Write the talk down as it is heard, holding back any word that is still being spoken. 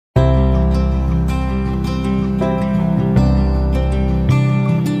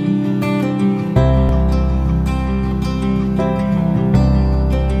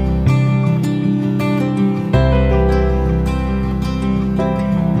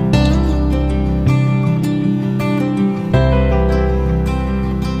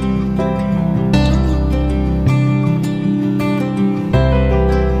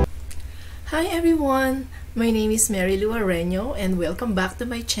my name is Mary Lou Areño and welcome back to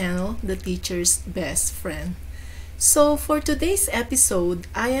my channel, The Teacher's Best Friend. So for today's episode,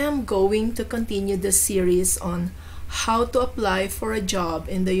 I am going to continue the series on how to apply for a job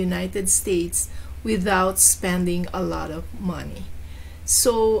in the United States without spending a lot of money.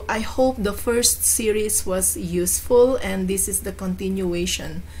 So I hope the first series was useful and this is the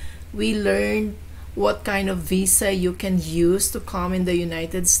continuation. We learned what kind of visa you can use to come in the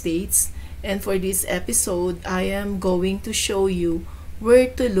United States. And for this episode, I am going to show you where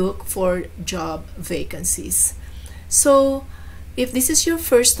to look for job vacancies. So if this is your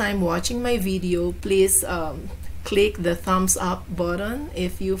first time watching my video, please click the thumbs up button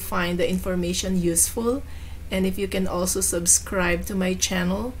if you find the information useful. And if you can also subscribe to my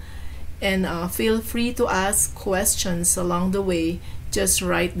channel. And feel free to ask questions along the way. Just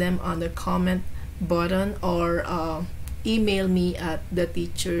write them on the comment button or email me at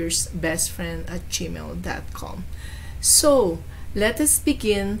theteachersbestfriend@gmail.com. So let us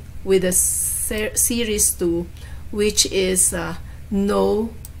begin with the series 2, which is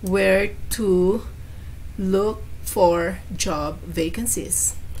know where to look for job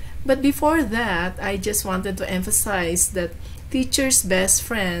vacancies. But before that, I just wanted to emphasize that Teacher's Best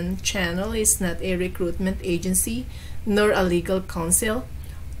Friend channel is not a recruitment agency nor a legal counsel.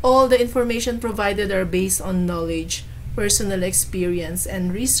 All the information provided are based on knowledge, personal experience,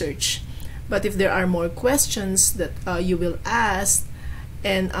 and research. But if there are more questions that you will ask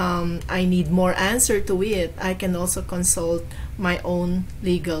and I need more answer to it, I can also consult my own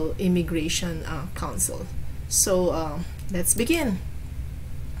legal immigration counsel. So let's begin.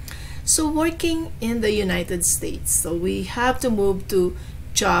 So working in the United States, so we have to move to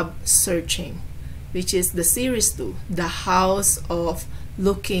job searching, which is the series 2, the house of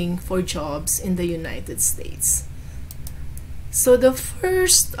looking for jobs in the United States. So the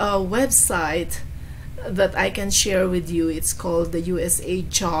first website that I can share with you, it's called the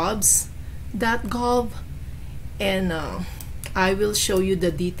usajobs.gov, and I will show you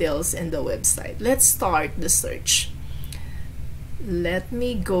the details in the website. Let's start the search. Let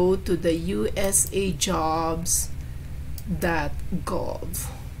me go to the usajobs.gov.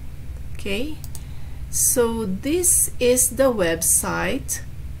 Okay, so this is the website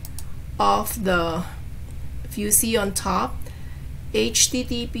of the, if you see on top,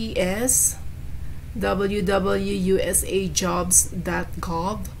 https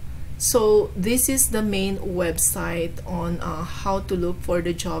www.usajobs.gov. So this is the main website on how to look for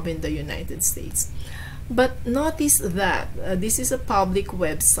the job in the United States. But notice that this is a public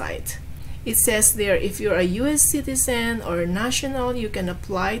website. It says there, if you're a US citizen or national, you can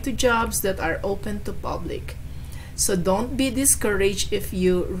apply to jobs that are open to public. So don't be discouraged if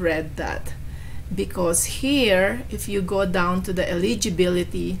you read that, because here, if you go down to the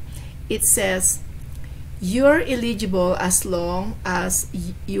eligibility, it says you're eligible as long as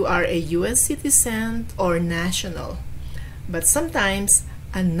you are a US citizen or national. But sometimes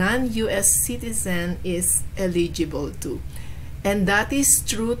a non-US citizen is eligible too. And that is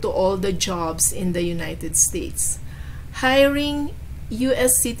true to all the jobs in the United States. Hiring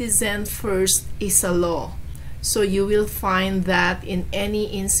US citizen first is a law. So you will find that in any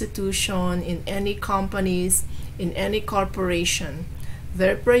institution, in any companies, in any corporation.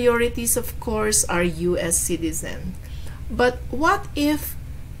 Their priorities, of course, are US citizen. But what if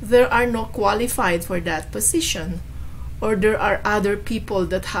there are no qualified for that position? Or there are other people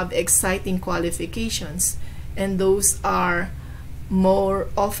that have exciting qualifications, and those are more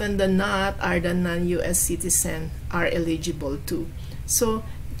often than not are the non-US citizen are eligible too. So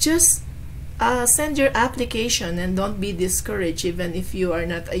just send your application and don't be discouraged even if you are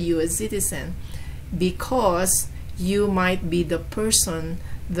not a US citizen, because you might be the person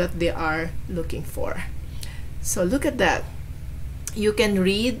that they are looking for. So look at that. You can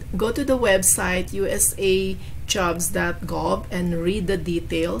read, go to the website usajobs.gov and read the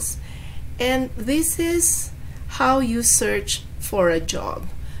details. And this is how you search for a job.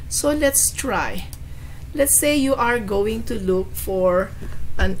 So let's try. Let's say you are going to look for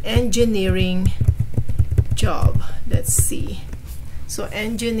an engineering job. Let's see. So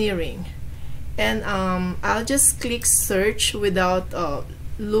engineering. And I'll just click search without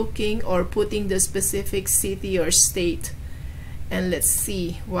looking or putting the specific city or state. And let's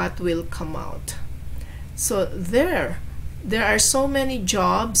see what will come out. So there are so many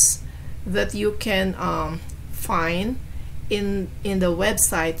jobs that you can find in the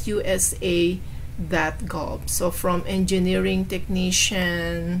website usa.gov. So from engineering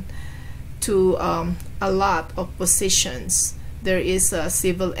technician to a lot of positions. There is a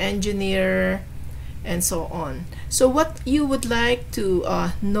civil engineer and so on. So what you would like to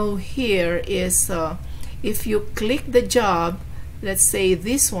know here is if you click the job, let's say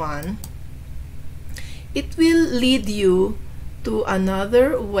this one, it will lead you to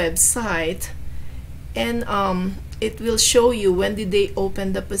another website, and it will show you when did they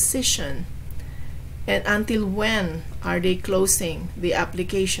open the position and until when are they closing the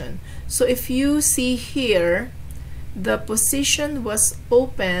application. So if you see here, the position was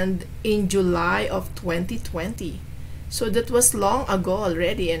opened in July of 2020. So that was long ago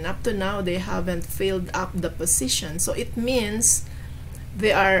already, and up to now they haven't filled up the position. So it means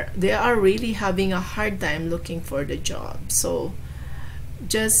they are really having a hard time looking for the job. So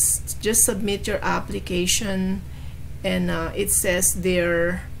just submit your application, and it says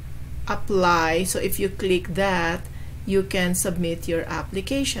there apply. So if you click that, you can submit your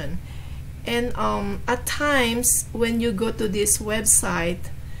application. And at times when you go to this website,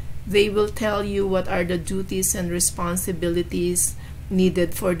 they will tell you what are the duties and responsibilities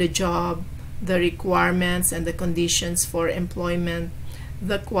needed for the job, the requirements and the conditions for employment,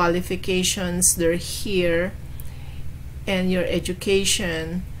 the qualifications, they're here, and your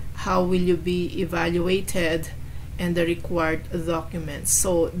education, how will you be evaluated, and the required documents.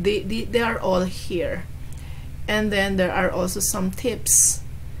 So they are all here. And then there are also some tips.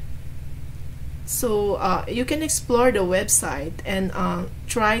 So you can explore the website and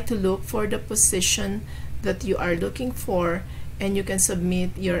try to look for the position that you are looking for, and you can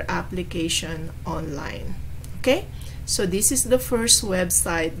submit your application online. Okay, so this is the first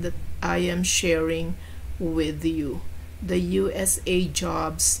website that I am sharing with you, the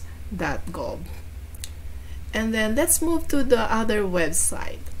usajobs.gov. And then let's move to the other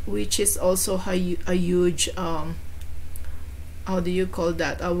website, which is also a huge how do you call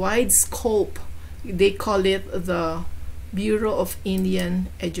that, a wide scope. They call it the Bureau of Indian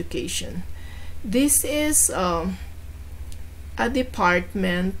Education. This is a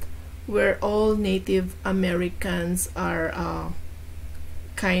department where all Native Americans are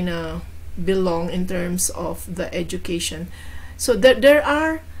kind of belong in terms of the education. So there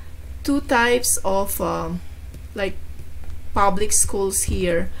are two types of like public schools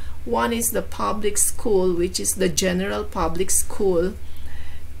here. One is the public school, which is the general public school.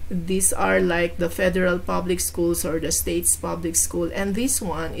 These are like the federal public schools or the state's public school. And this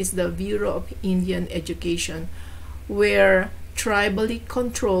one is the Bureau of Indian Education, where tribally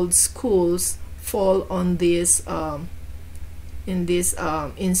controlled schools fall on this in this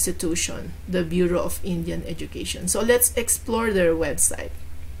institution, the Bureau of Indian Education. So let's explore their website.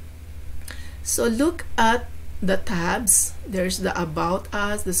 So look at the tabs. There's the About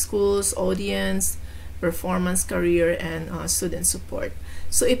Us, the schools, audience, performance, career, and student support.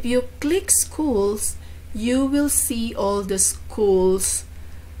 So if you click schools, you will see all the schools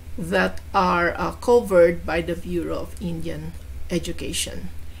that are covered by the Bureau of Indian Education.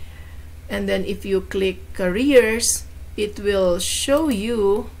 And then if you click careers, it will show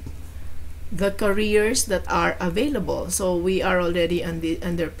you the careers that are available. So we are already on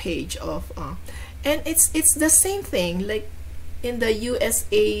their page of and it's the same thing like in the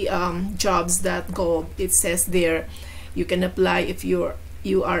usajobs.gov. It says there you can apply if you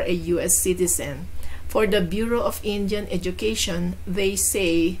are a US citizen. For the Bureau of Indian Education, they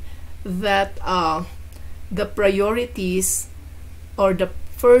say that the priorities or the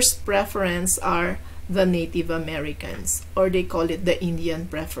first preference are the Native Americans, or they call it the Indian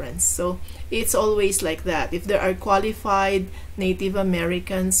preference. So it's always like that. If there are qualified Native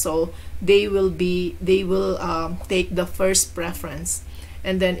Americans, so they will take the first preference.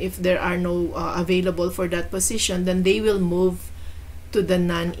 And then if there are no available for that position, then they will move to the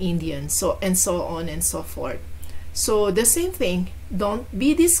non-Indians, so and so on and so forth. So the same thing, don't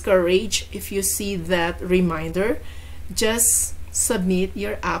be discouraged if you see that reminder. Just submit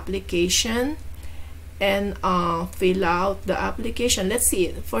your application and fill out the application. Let's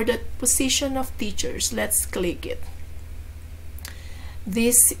see, for the position of teachers, let's click it.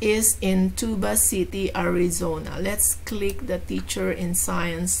 This is in Tuba City, Arizona. Let's click the teacher in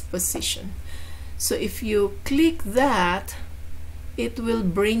science position. So if you click that, it will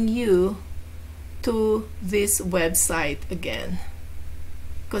bring you to this website again,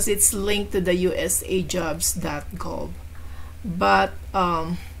 because it's linked to the usajobs.gov. But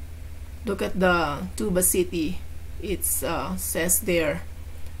look at the Tuba City. It says there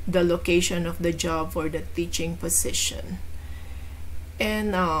the location of the job for the teaching position,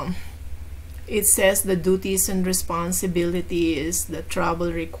 and it says the duties and responsibilities, the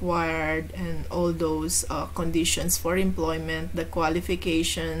travel required, and all those conditions for employment, the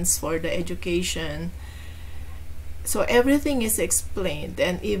qualifications for the education. So everything is explained,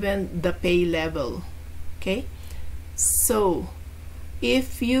 and even the pay level. Okay, so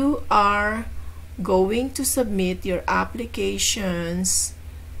if you are going to submit your applications,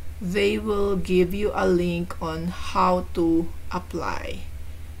 they will give you a link on how to apply.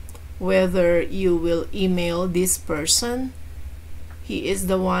 Whether you will email this person, he is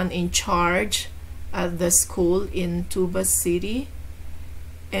the one in charge at the school in Tuba City,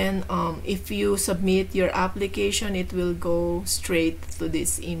 and if you submit your application, it will go straight to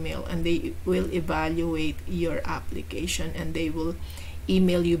this email, and they will evaluate your application, and they will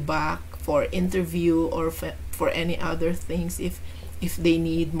email you back for interview or for any other things if they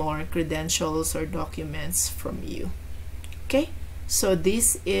need more credentials or documents from you. Okay, so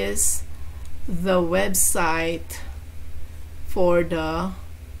this is the website for the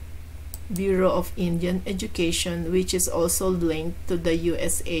Bureau of Indian Education, which is also linked to the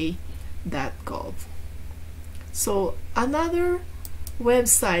USA.gov. So another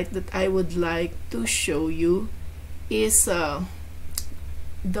website that I would like to show you is the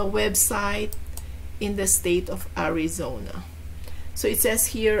website in the state of Arizona. So it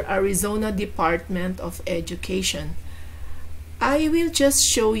says here, Arizona Department of Education. I will just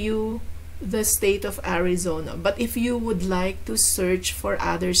show you the state of Arizona, but if you would like to search for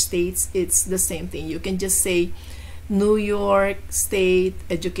other states, it's the same thing. You can just say New York State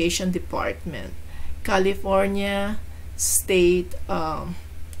Education Department, California State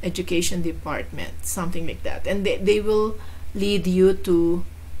Education Department, something like that, and they will lead you to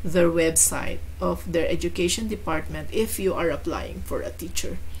their website of their education department if you are applying for a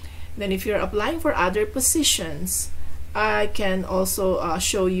teacher. Then if you're applying for other positions, I can also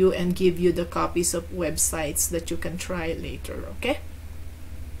show you and give you the copies of websites that you can try later, okay?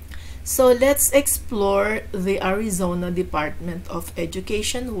 So let's explore the Arizona Department of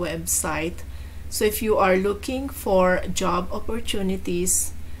Education website. So if you are looking for job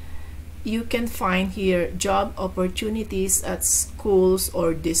opportunities, you can find here job opportunities at schools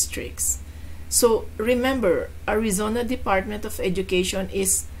or districts. So remember, Arizona Department of Education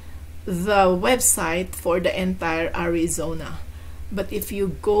is the website for the entire Arizona, but if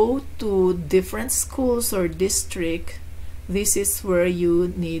you go to different schools or district, this is where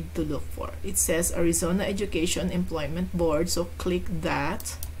you need to look for. It says Arizona Education Employment Board, so click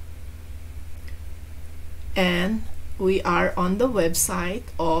that, and we are on the website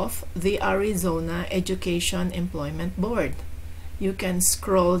of the Arizona Education Employment Board. You can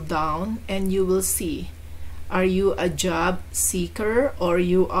scroll down and you will see, are you a job seeker or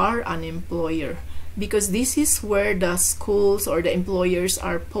you are an employer? Because this is where the schools or the employers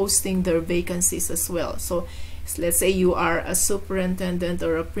are posting their vacancies as well. So let's say you are a superintendent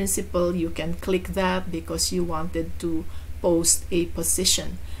or a principal, you can click that because you wanted to post a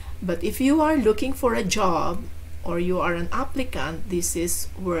position. But if you are looking for a job or you are an applicant, this is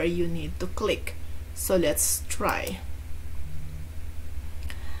where you need to click. So let's try.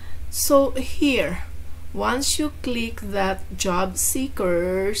 So here, once you click that job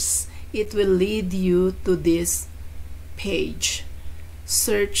seekers, it will lead you to this page.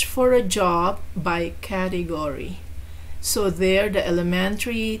 Search for a job by category. So there, the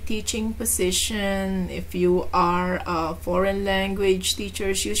elementary teaching position, if you are a foreign language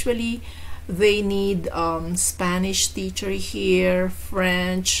teachers, usually they need Spanish teacher here,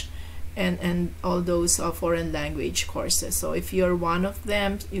 French, and all those foreign language courses. So if you're one of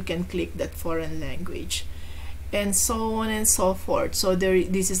them, you can click that foreign language, and so on and so forth. So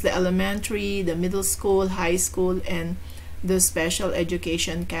this is the elementary, the middle school, high school, and the special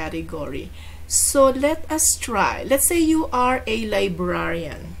education category. So let us try. Let's say you are a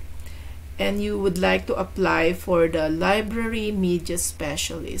librarian and you would like to apply for the library media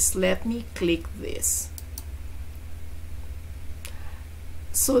specialist. Let me click this.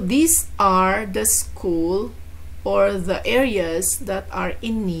 So these are the school or the areas that are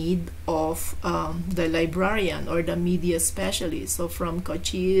in need of the librarian or the media specialist. So from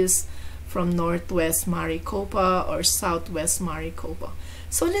Cochise, from Northwest Maricopa or Southwest Maricopa.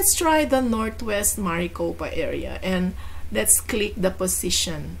 So let's try the Northwest Maricopa area and let's click the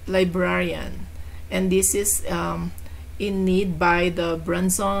position, librarian. And this is in need by the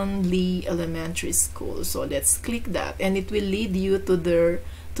Branson Lee Elementary School. So let's click that and it will lead you to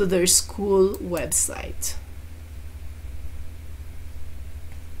their school website.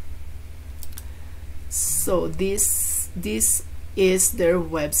 So this is their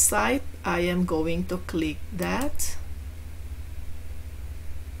website. I am going to click that.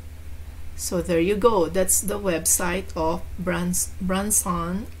 So there you go. That's the website of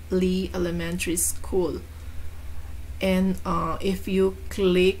Branson Lee Elementary School. And if you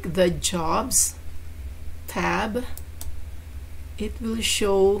click the jobs tab, it will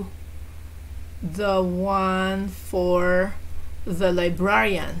show the one for the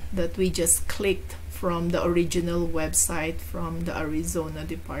librarian that we just clicked from the original website from the Arizona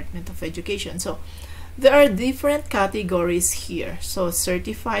Department of Education. So there are different categories here. So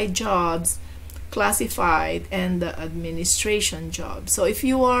certified jobs, classified, and the administration jobs. So if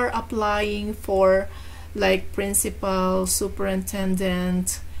you are applying for like principal,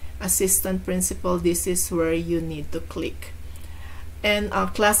 superintendent, assistant principal, this is where you need to click. And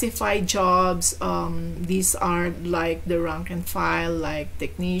classified jobs, these are like the rank and file, like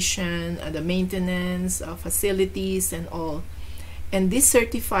technician, the maintenance, facilities, and all. And this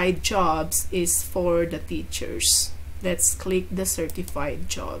certified jobs is for the teachers. Let's click the certified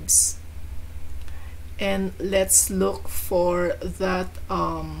jobs. And let's look for that.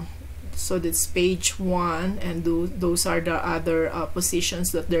 So that's page 1, and those are the other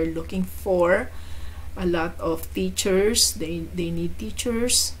positions that they're looking for. A lot of teachers, they need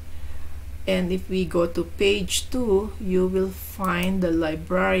teachers. And if we go to page 2, you will find the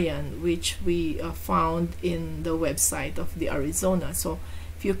librarian, which we found in the website of the Arizona. So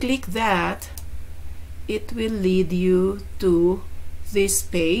if you click that, it will lead you to this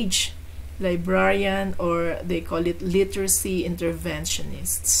page, librarian, or they call it literacy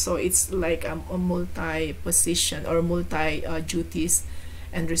interventionist. So it's like a multi-position or multi-duties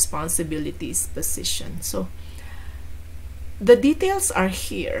and responsibilities position. So the details are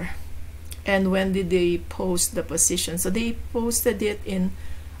here. And when did they post the position? So they posted it in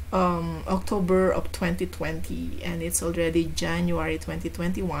October of 2020, and it's already January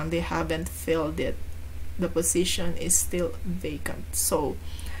 2021. They haven't filled it. The position is still vacant. So,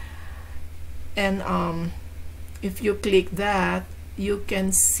 and if you click that, you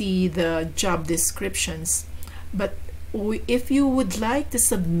can see the job descriptions. But if you would like to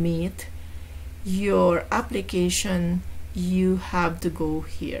submit your application, you have to go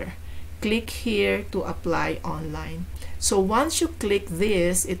here. Click here to apply online. So once you click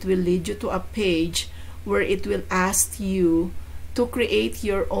this, it will lead you to a page where it will ask you to create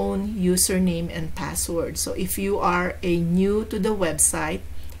your own username and password. So if you are new to the website,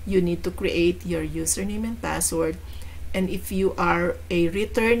 you need to create your username and password. And if you are a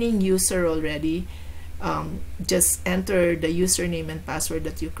returning user already, just enter the username and password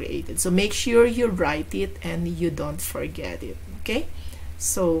that you created. So make sure you write it and you don't forget it. Okay,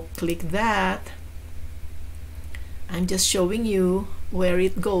 so click that. I'm just showing you where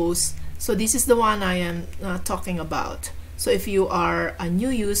it goes. So this is the one I am talking about. So if you are a new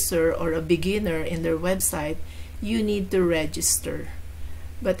user or a beginner in their website, you need to register.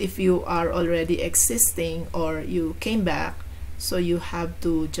 But if you are already existing or you came back, so you have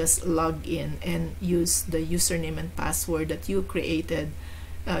to just log in and use the username and password that you created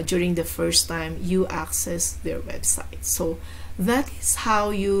during the first time you access their website. So that is how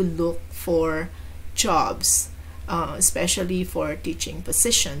you look for jobs, especially for teaching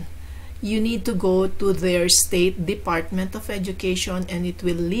position. You need to go to their state Department of Education, and it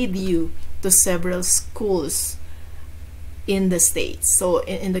will lead you to several schools in the states. So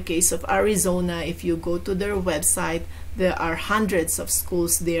in the case of Arizona, if you go to their website, there are hundreds of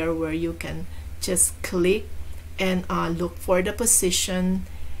schools there where you can just click and look for the position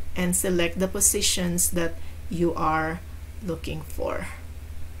and select the positions that you are looking for.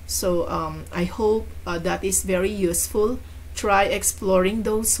 So I hope that is very useful. Try exploring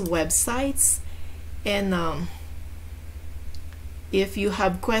those websites, and if you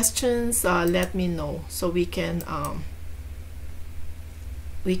have questions, let me know so we can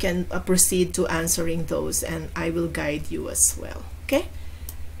proceed to answering those, and I will guide you as well. Okay,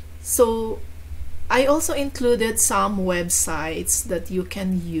 so I also included some websites that you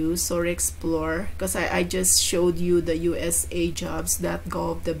can use or explore, because I just showed you the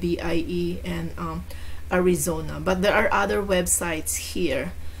usajobs.gov, the BIE, and Arizona, but there are other websites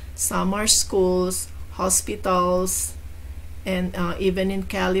here. Some are schools, hospitals, and even in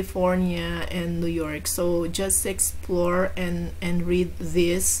California and New York. So just explore and read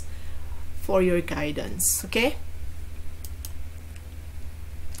this for your guidance. Okay,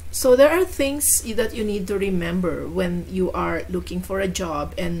 so there are things that you need to remember when you are looking for a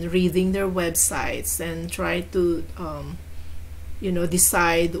job and reading their websites and try to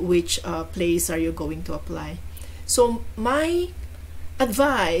decide which place are you going to apply. So my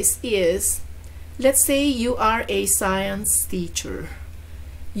advice is, let's say you are a science teacher.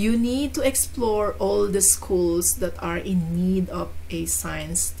 You need to explore all the schools that are in need of a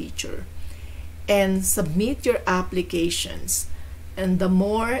science teacher and submit your applications. And the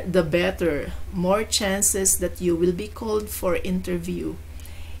more, the better. More chances that you will be called for interview.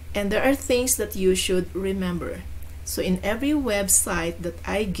 And there are things that you should remember. So in every website that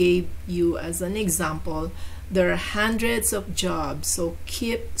I gave you as an example, There are hundreds of jobs, so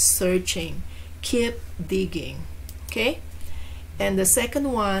keep searching, keep digging. Okay? And the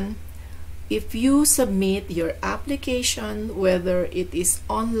second one, if you submit your application, whether it is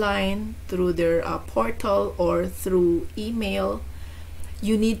online through their portal or through email,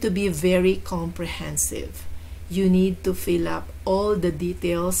 you need to be very comprehensive. You need to fill up all the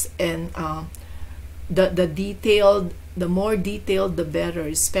details, and the more detailed the better,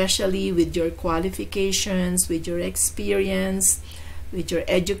 especially with your qualifications, with your experience, with your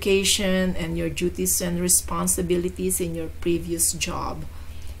education, and your duties and responsibilities in your previous job.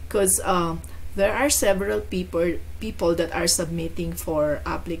 Because there are several people that are submitting for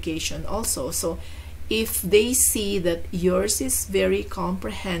application also. So if they see that yours is very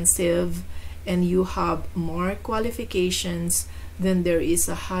comprehensive and you have more qualifications, then there is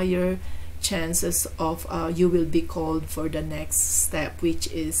a higher chances of you will be called for the next step,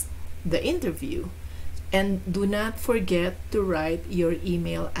 which is the interview. And do not forget to write your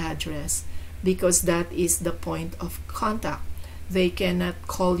email address, because that is the point of contact. They cannot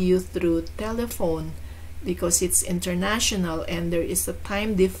call you through telephone because it's international and there is a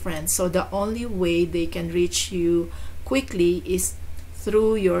time difference. So the only way they can reach you quickly is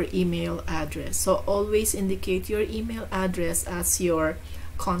through your email address. So always indicate your email address as your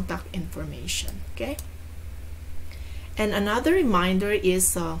contact information. Okay? And another reminder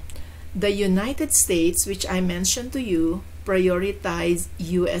is the United States, which I mentioned to you, prioritize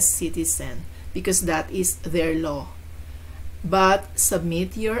US citizen because that is their law. But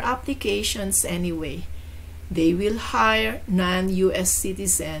submit your applications anyway. They will hire non-US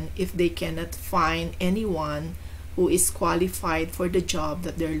citizen if they cannot find anyone who is qualified for the job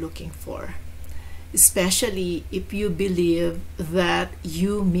that they're looking for. Especially if you believe that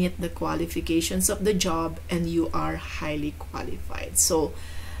you meet the qualifications of the job and you are highly qualified. So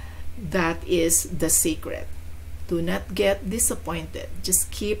that is the secret. Do not get disappointed. Just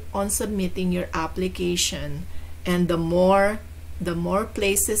keep on submitting your application, and the more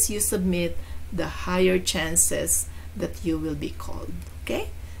places you submit, the higher chances that you will be called.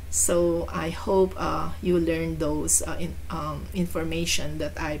 Okay? So I hope you learned those information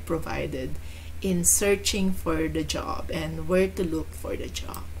that I provided in searching for the job and where to look for the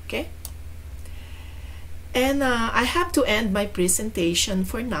job. Okay? And I have to end my presentation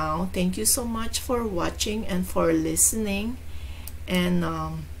for now. Thank you so much for watching and for listening. And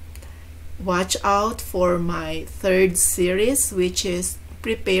watch out for my third series, which is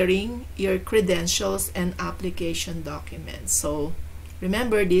preparing your credentials and application documents. So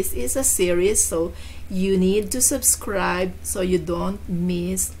remember, this is a series, so you need to subscribe so you don't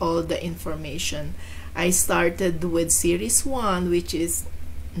miss all the information. I started with series 1, which is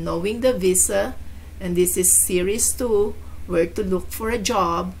knowing the visa, and this is series 2, where to look for a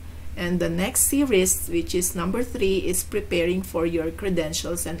job. And the next series, which is number 3, is preparing for your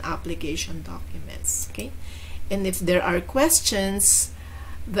credentials and application documents. Okay? And if there are questions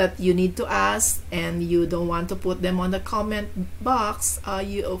that you need to ask and you don't want to put them on the comment box,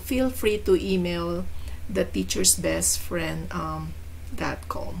 you feel free to email the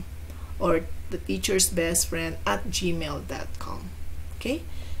teachersbestfriend.com or the teachersbestfriend@gmail.com. Okay?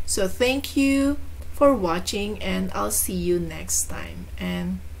 So thank you for watching, and I'll see you next time.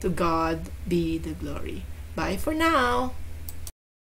 And to God be the glory. Bye for now.